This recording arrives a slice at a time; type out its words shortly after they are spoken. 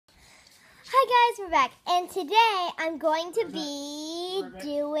Hey guys, we're back, and today I'm going to be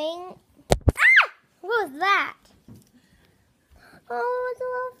doing... Ah! What was that? Oh, it was a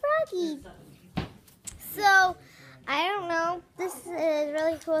little froggy. So, I don't know. This is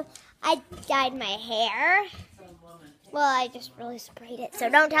really cool. I dyed my hair. Well, I just really sprayed it, so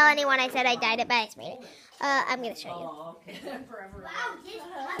don't tell anyone I said I dyed it, but I sprayed it. I'm going to show you. Oh, okay. Wow, did you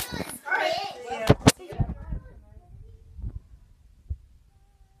have to spray it?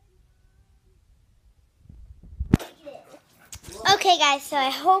 Okay, guys, so I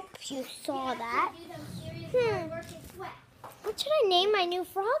hope you saw that. What should I name my new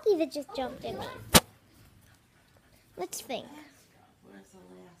froggy that just jumped in me? Let's think.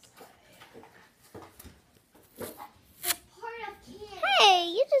 Hey,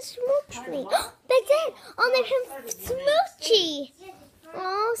 you just smooched me. That's it. I'll name him Smoochie.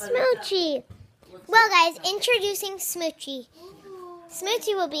 Oh, Smoochie. Well, guys, introducing Smoochie.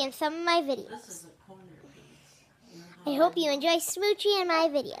 Smoochie will be in some of my videos. I hope you enjoy Smoochie and my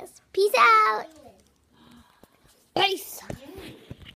videos. Peace out.